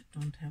brush.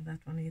 Don't have that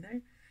one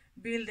either.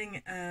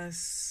 Building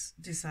as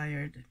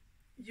desired.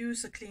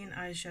 Use a clean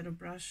eyeshadow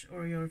brush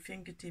or your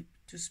fingertip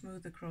to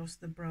smooth across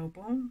the brow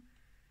bone.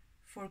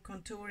 For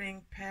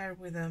contouring, pair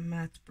with a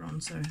matte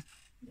bronzer.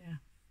 Yeah.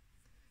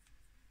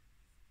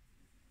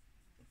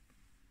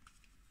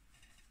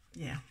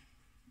 Yeah.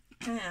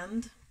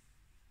 And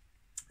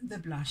the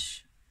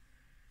blush.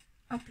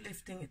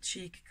 Uplifting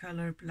Cheek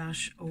Color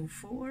Blush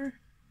 04.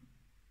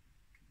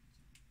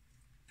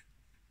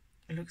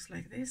 It looks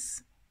like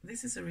this.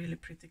 This is a really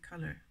pretty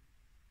color.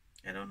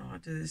 I don't know how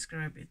to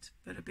describe it,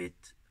 but a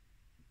bit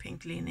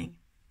pink leaning.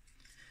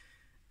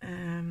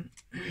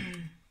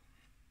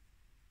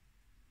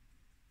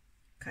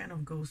 Kind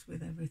of goes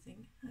with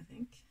everything, I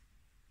think.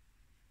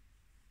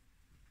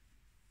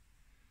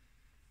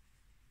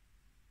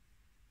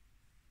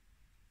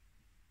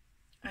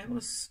 I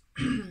was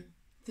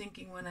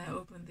thinking when I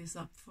opened this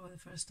up for the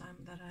first time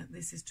that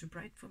this is too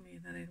bright for me,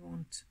 that it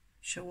won't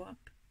show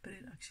up, but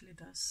it actually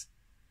does.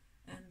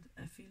 And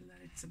I feel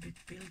that it's a bit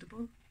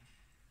buildable.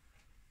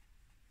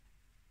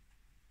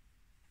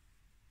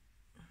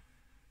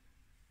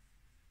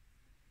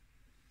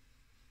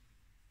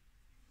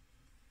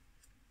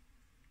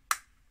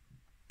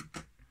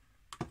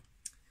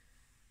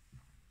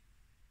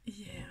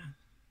 Yeah,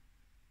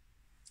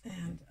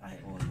 and I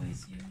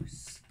always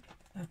use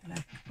a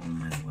black on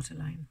my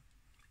waterline,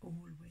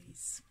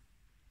 always.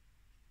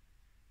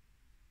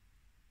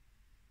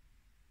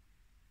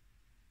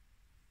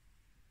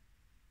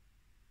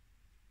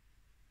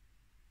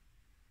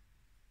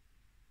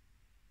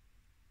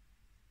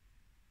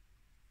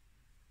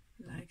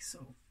 Like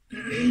so.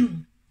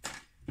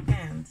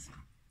 And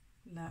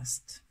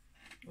last,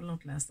 well,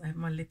 not last, I have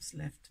my lips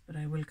left, but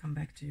I will come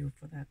back to you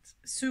for that.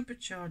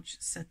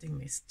 Supercharged Setting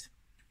Mist.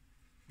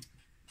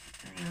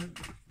 And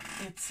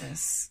it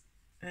says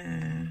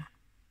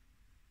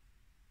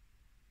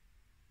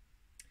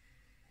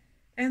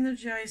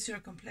energize your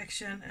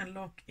complexion and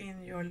lock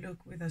in your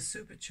look with a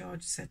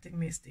supercharged setting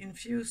mist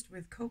infused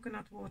with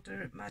coconut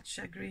water,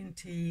 matcha green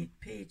tea,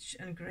 peach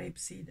and grape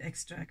seed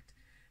extract.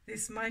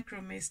 This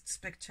micro mist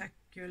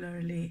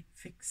spectacularly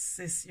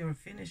fixes your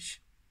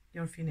finish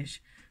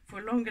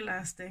for longer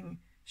lasting,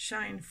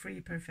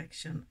 shine-free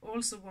perfection.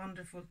 Also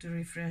wonderful to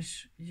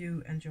refresh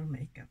you and your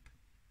makeup.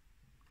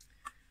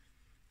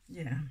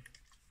 Yeah,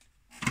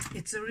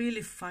 it's a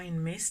really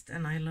fine mist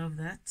and I love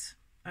that.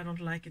 I don't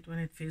like it when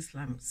it feels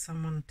like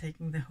someone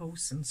taking the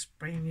hose and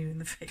spraying you in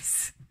the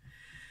face.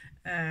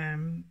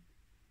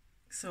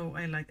 So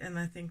I like, and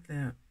I think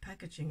the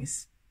packaging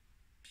is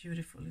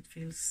beautiful. It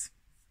feels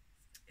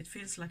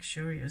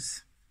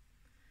luxurious.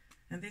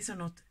 And these are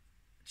not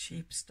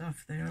cheap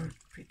stuff. They are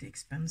pretty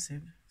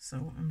expensive,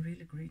 so I'm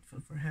really grateful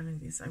for having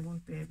this. I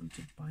won't be able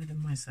to buy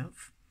them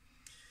myself.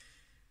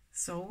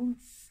 So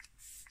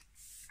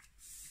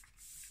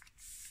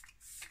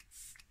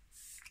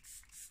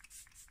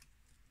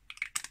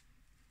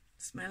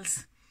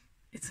smells,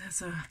 it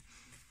has a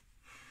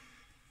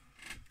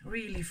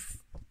really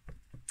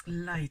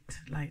light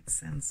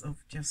sense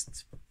of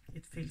just,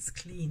 it feels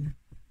clean.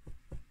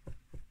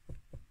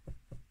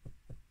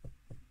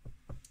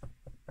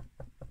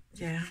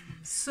 Yeah,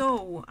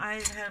 so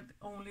I have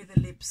only the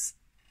lips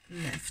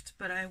left,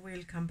 but I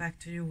will come back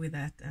to you with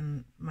that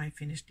and my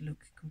finished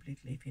look,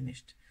 completely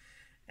finished,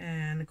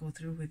 and go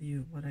through with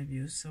you what I've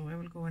used. So I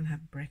will go and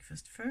have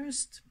breakfast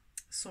first.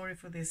 Sorry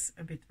for this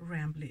a bit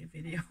rambly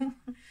video.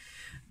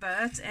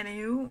 But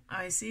anywho,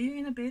 I see you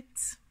in a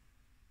bit.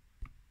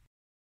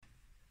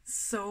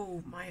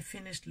 So my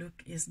finished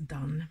look is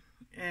done.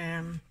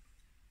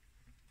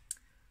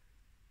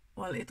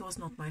 Well, it was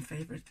not my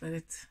favorite,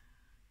 but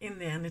in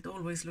the end it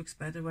always looks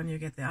better when you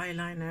get the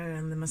eyeliner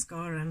and the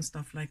mascara and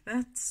stuff like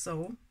that.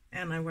 So,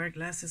 and I wear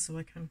glasses so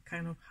I can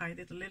kind of hide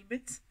it a little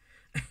bit.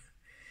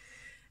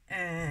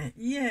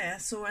 Yeah,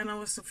 so, and I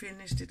also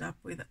finished it up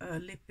with a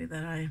lippy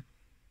that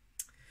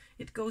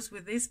it goes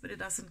with this, but it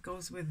doesn't go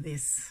with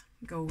this.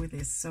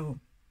 So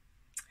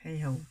hey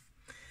ho,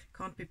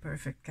 can't be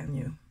perfect, can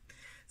you?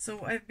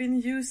 So I've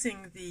been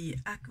using the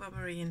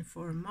Aquamarine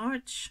for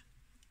March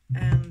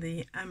and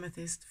the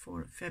Amethyst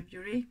for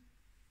February.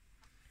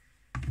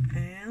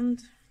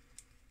 And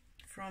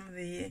from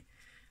the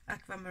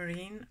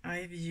Aquamarine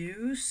I've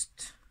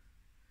used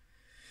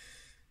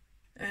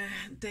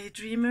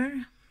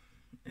Daydreamer,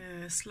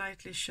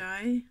 Slightly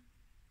Shy,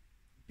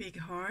 Big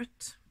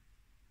Heart,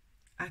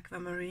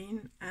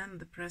 Aquamarine, and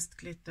the Pressed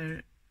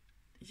Glitter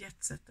Jet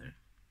Setter.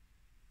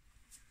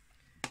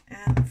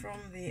 And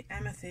from the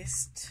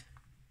Amethyst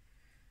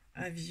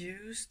I've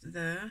used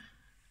the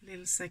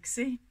Little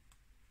Sexy,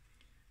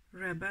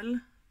 Rebel,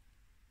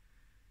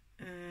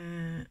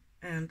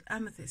 and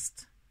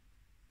Amethyst.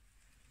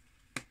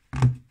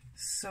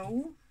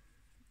 So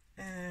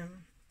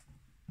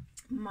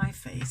my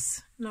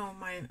face, no,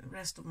 my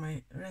rest of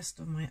my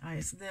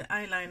eyes. The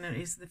eyeliner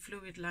is the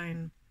Fluid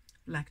Line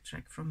Black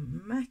Track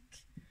from MAC.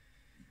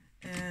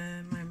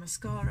 My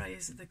mascara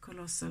is the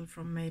Colossal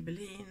from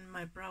Maybelline.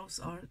 My brows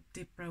are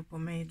Dip Brow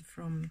Pomade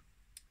from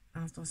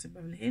Anastasia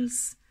Beverly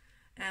Hills,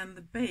 and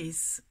the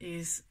base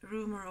is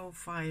Rumor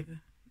 05,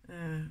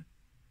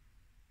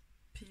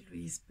 P.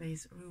 Louise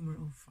base Rumor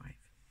 05.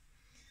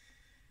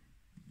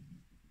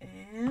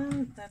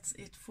 And that's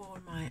it for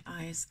my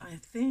eyes, I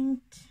think.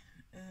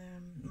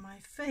 My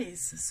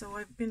face, so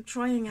I've been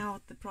trying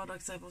out the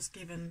products I was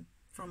given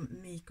from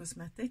Mii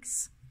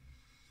Cosmetics,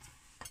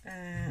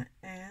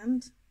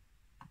 and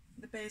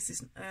the base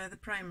is the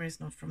primer is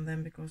not from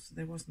them because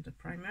there wasn't a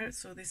primer.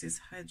 So this is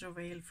Hydro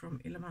Veil from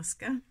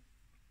Illamasqua.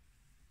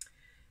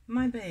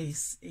 My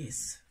base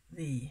is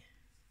the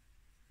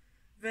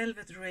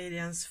Velvet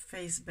Radiance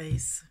face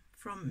base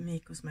from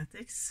Mii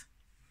Cosmetics.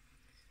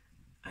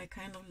 I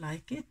kind of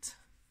like it.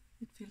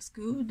 It feels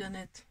good, and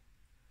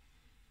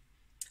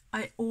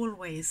I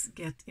always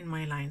get in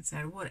my lines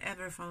there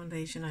whatever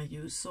foundation I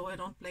use, so I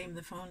don't blame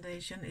the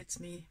foundation. It's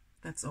me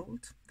that's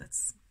old.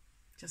 That's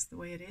just the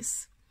way it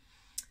is.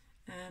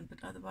 But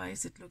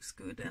otherwise it looks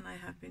good, and I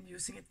have been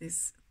using it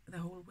the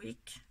whole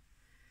week,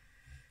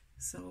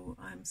 so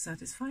I'm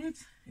satisfied.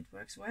 It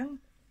works well.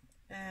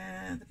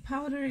 The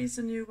powder is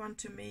a new one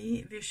to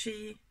me,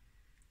 Vichy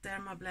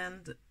Derma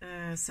Blend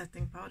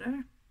setting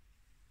powder.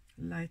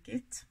 Like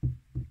it.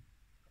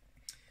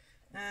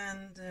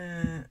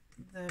 And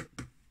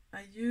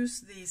I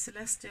use the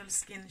Celestial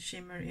Skin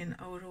Shimmer in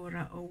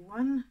Aurora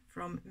 01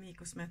 from Mii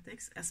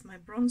Cosmetics as my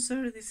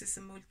bronzer. This is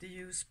a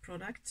multi-use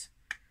product.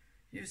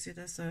 Use it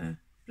as a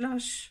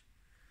blush,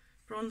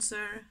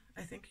 bronzer.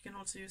 I think you can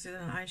also use it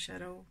as an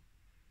eyeshadow,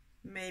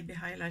 maybe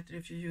highlighter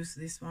if you use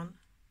this one.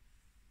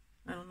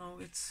 I don't know,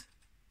 it's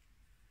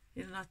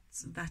not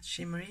that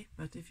shimmery,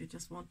 but if you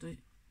just want to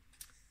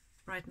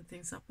brighten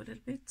things up a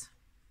little bit.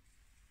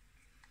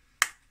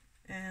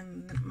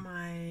 And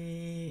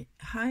my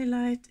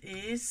highlight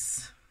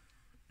is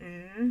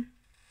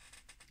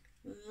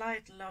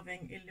Light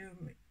Loving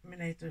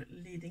Illuminator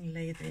Leading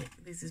Lady.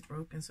 This is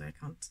broken, so I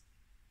can't.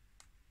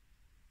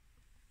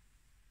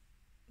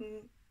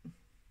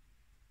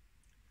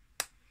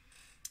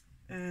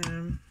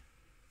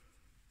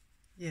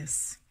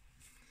 Yes,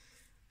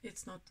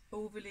 it's not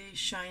overly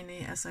shiny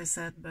as I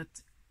said,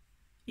 but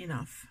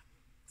enough,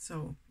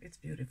 so it's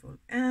beautiful.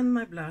 And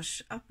my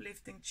blush,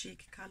 Uplifting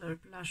Cheek Color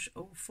Blush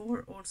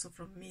 04, also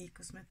from Mii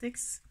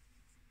Cosmetics.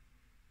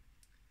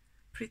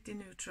 Pretty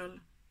neutral,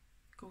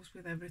 goes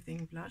with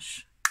everything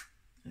blush.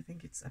 I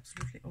think it's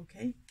absolutely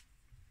okay.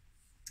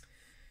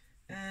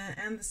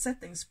 And the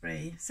setting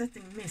spray,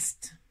 setting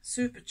mist,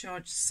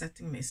 supercharged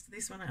setting mist.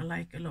 This one I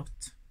like a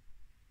lot.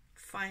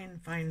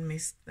 Fine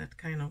mist that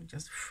kind of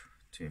just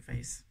to your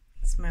face.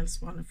 It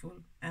smells wonderful,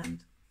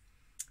 and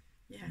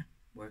yeah,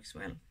 works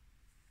well.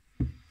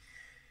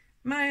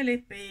 My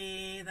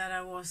lippy that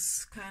I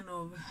was kind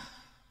of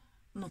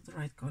not the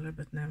right color,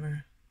 but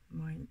never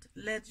mind.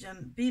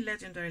 Be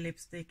Legendary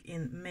lipstick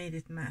in Made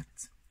It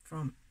Matte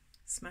from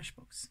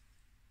Smashbox.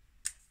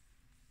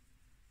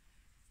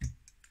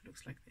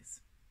 Looks like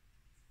this.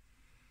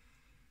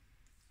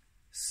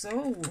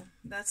 So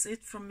that's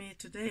it from me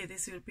today.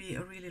 This will be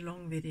a really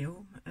long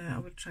video. I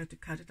will try to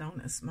cut it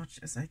down as much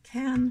as I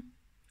can.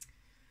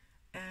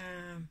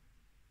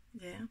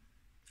 Yeah,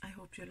 I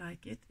hope you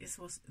like it. This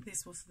was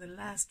the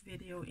last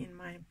video in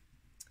my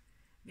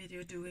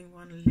video doing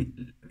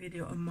one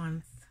video a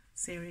month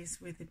series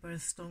with the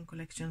Birthstone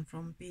Collection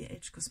from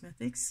BH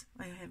Cosmetics.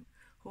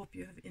 Hope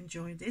you have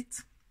enjoyed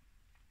it.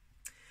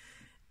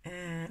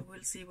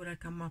 We'll see what I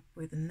come up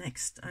with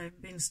next.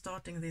 I've been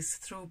starting this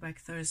Throwback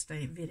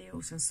Thursday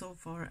videos, and so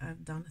far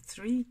I've done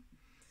 3.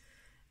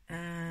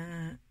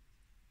 I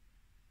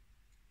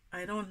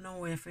don't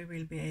know if I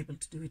will be able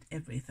to do it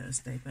every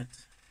Thursday, but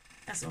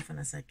as often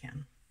as I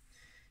can,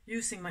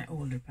 using my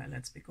older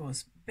palettes,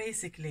 because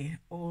basically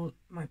all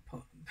my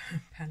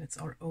palettes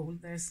are old.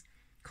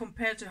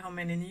 Compared to how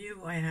many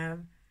new I have,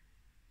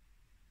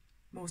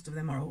 most of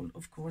them are old,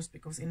 of course,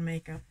 because in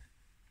makeup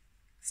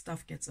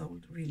stuff gets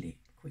old really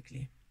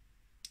quickly.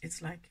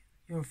 It's like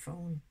your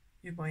phone,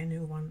 you buy a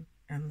new one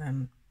and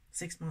then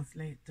 6 months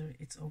later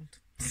it's old.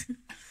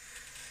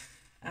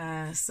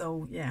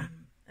 So yeah,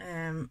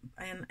 and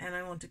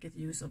I want to get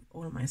use of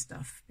all my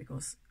stuff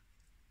because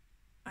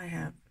I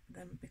have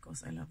them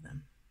because I love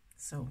them.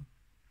 So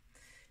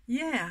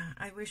yeah,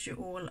 I wish you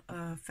all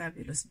a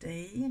fabulous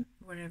day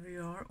wherever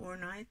you are, or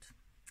night.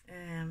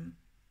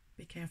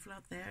 Be careful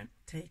out there.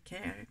 Take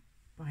care.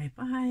 Bye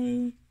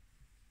bye.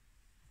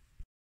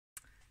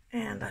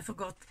 And I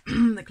forgot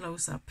the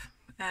close-up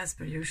as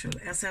per usual.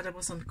 I said I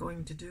wasn't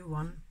going to do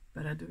one,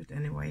 but I do it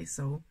anyway,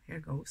 so here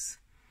goes.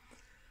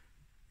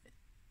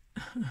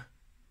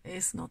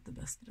 It's not the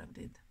best that I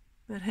did,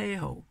 but hey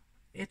ho,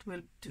 it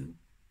will do.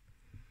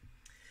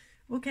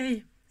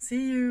 Okay,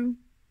 see you.